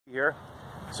Here.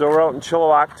 So we're out in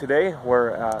Chilliwack today.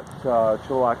 We're at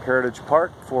Chilliwack Heritage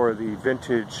Park for the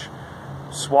vintage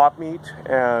swap meet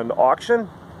and auction.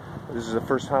 This is the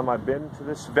first time I've been to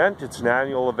this event. It's an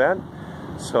annual event.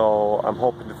 So I'm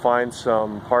hoping to find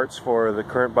some parts for the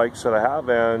current bikes that I have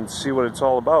and see what it's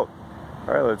all about.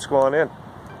 Alright, let's go on in.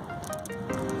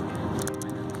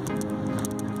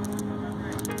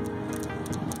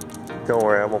 Don't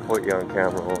worry, I'm gonna put you on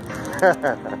camera.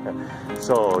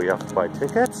 So you have to buy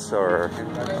tickets, or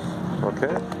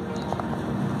okay?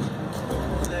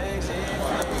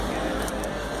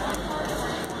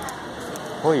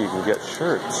 Oh, you can get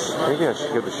shirts. Maybe I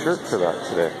should get a shirt for that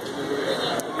today.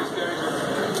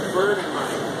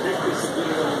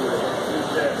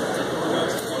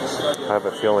 I have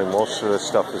a feeling most of this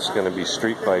stuff is going to be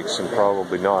street bikes and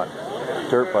probably not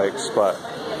dirt bikes, but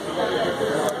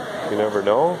you never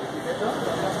know.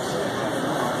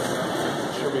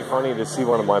 It'd be funny to see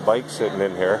one of my bikes sitting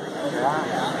in here.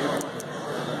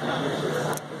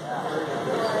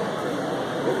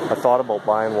 I thought about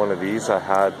buying one of these.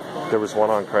 There was one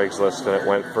on Craigslist and it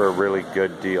went for a really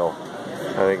good deal.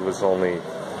 I think it was only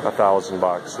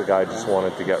 $1,000. The guy just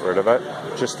wanted to get rid of it,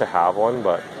 just to have one,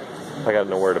 but I got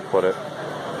nowhere to put it.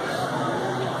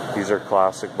 These are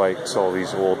classic bikes, all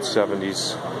these old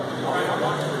 70s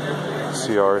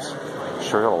CRs.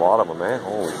 Sure got a lot of them, eh?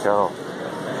 Holy cow.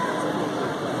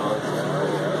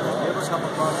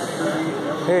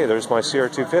 Hey, there's my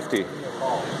CR250.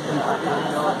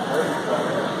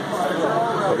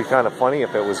 It'd be kind of funny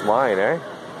if it was mine, eh?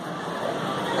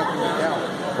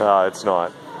 It's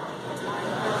not.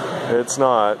 It's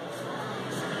not.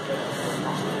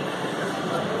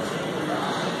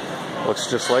 Looks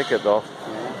just like it though.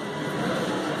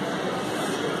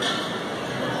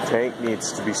 Tank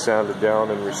needs to be sanded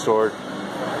down and restored.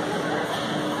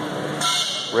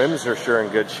 Rims are sure in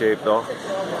good shape though.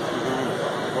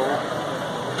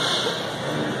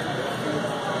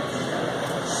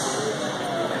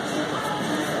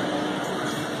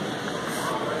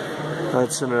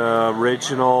 That's an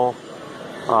original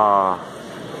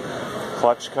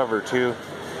clutch cover too.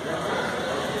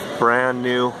 Brand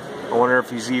new. I wonder if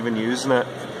he's even using it.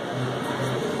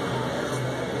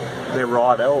 They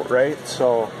rot out, right?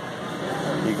 So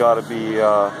you gotta be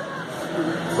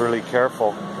really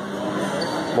careful.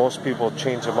 Most people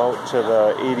change them out to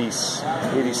the 80s,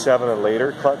 87 and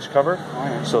later clutch cover,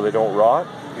 so they don't rot.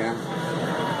 Yeah.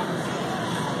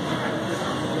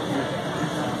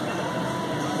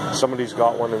 Somebody's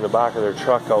got one in the back of their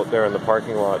truck out there in the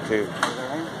parking lot too.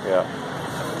 Yeah.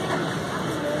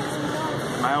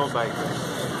 My old bike.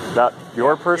 That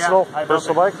your personal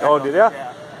bike? Oh, did ya?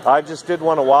 Yeah. I just did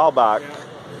one a while back. Yeah.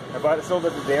 I bought it, sold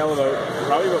it to Dale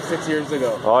probably about 6 years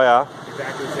ago. Oh yeah.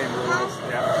 Exactly the same rules.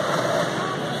 Yeah.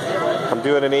 I'm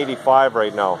doing an 85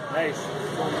 right now. Nice.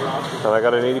 And I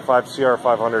got an 85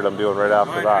 CR500 I'm doing right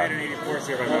after that. I had an 84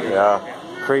 CR500. Yeah.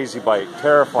 Crazy bike.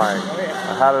 Terrifying.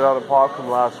 I had it out in Pockham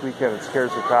last weekend. It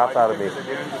scares the crap out of me.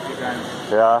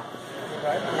 Yeah.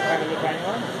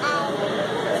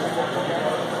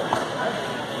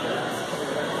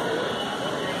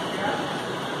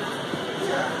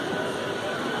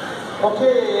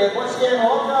 Okay, once again,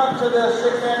 welcome to the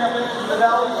 6th annual Vintage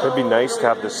Valley. It'd be nice to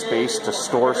have the space to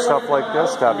store stuff like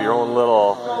this, to have your own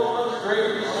little...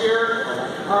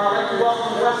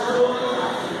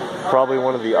 Probably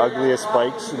one of the ugliest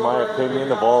bikes, in my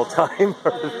opinion, of all time,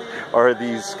 are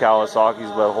these Kawasaki's,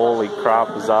 but holy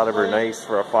crap, is that ever nice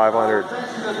for a 500.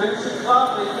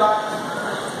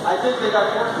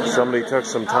 Somebody took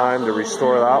some time to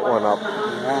restore that one up.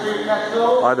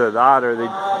 Either that or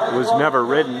it was never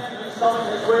ridden.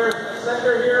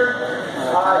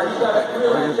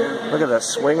 Look at that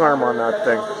swing arm on that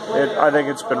thing. I think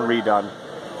it's been redone.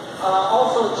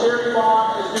 Also, Cherry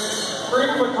Bomb is doing free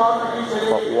photography today.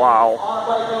 But wow. On a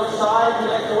bike outside. We'd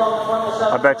like to welcome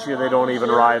 107. I bet you they don't even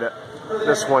ride it.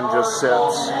 This one just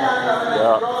sits.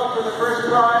 Yeah. For the first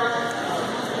prize,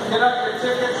 get up your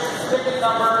tickets. Ticket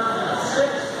number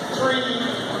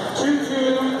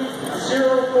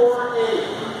 6322048.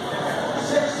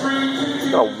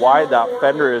 6322048. Look how wide that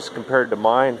fender is compared to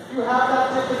mine. If you have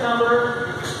that ticket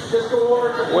number, just go over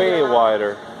to the Way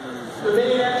wider. The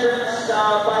main entrance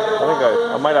by the I think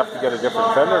I might have to get a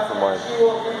different fender for mine.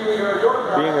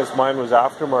 Being as mine was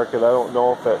aftermarket, I don't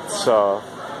know if it's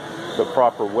the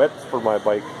proper width for my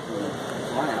bike.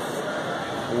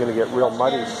 I'm gonna get real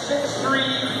muddy.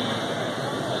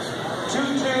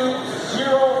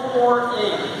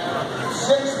 6322048.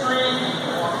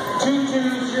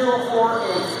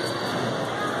 6322048.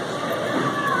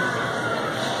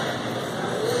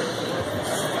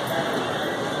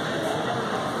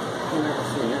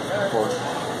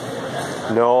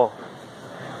 No,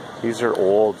 these are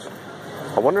old.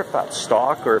 I wonder if that's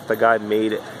stock or if the guy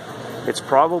made it. It's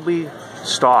probably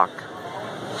stock.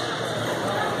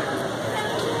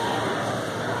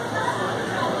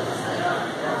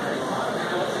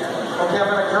 Okay, I'm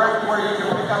going to correct where you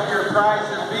can pick up your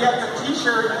prizes. We have the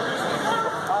t-shirt.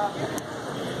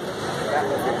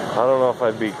 I don't know if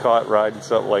I'd be caught riding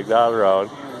something like that around.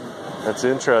 That's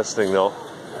interesting though.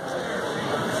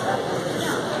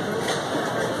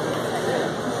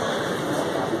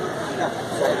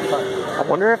 I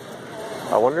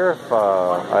wonder if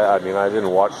I mean, I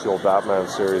didn't watch the old Batman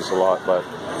series a lot, but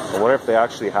I wonder if they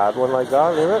actually had one like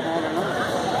that in it.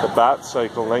 The Bat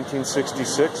Cycle,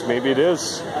 1966, maybe it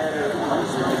is.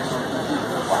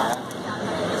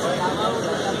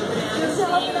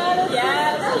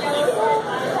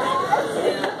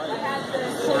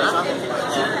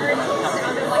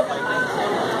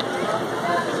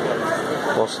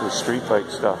 Most of the street bike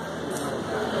stuff.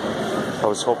 I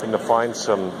was hoping to find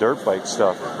some dirt bike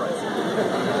stuff.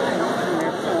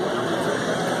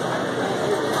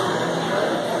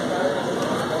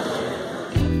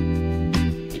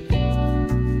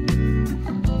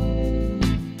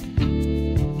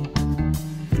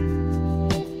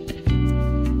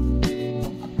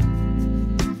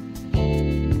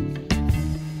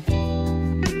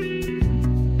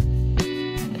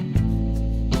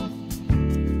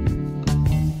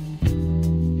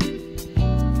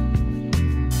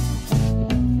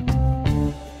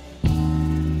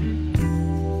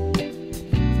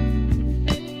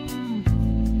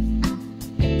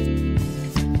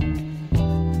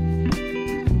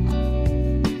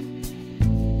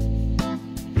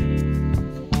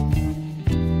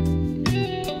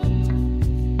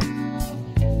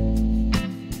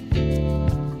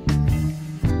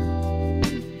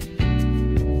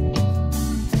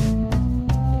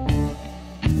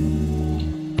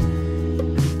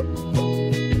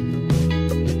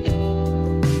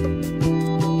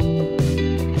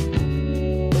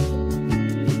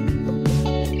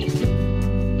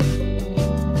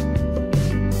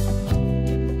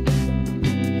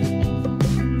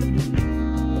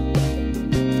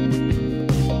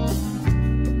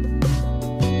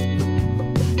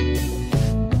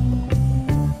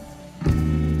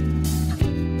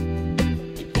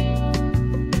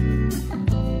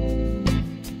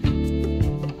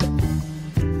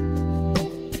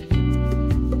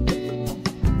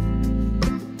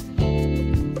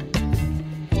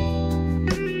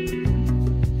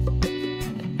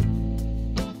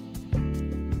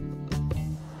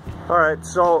 Alright,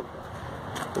 so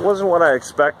it wasn't what I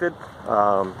expected.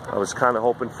 I was kind of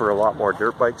hoping for a lot more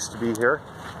dirt bikes to be here.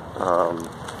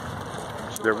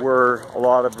 There were a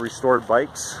lot of restored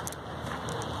bikes,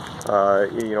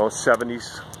 you know,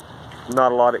 70s,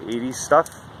 not a lot of 80s stuff.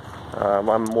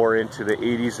 I'm more into the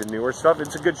 80s and newer stuff.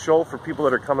 It's a good show for people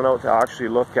that are coming out to actually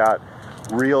look at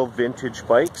real vintage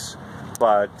bikes,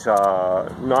 but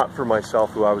not for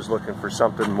myself, who I was looking for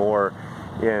something more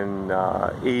in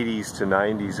 80s to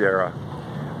 90s era.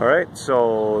 Alright,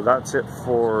 so that's it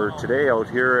for today out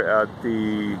here at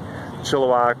the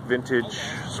Chilliwack Vintage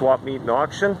Swap Meet and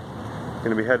Auction. Going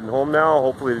to be heading home now,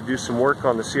 hopefully to do some work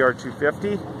on the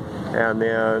CR250, and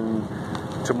then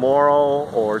tomorrow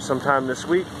or sometime this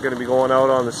week going to be going out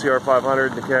on the CR500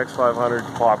 and the KX500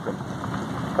 to pop them.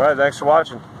 Alright, thanks for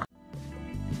watching.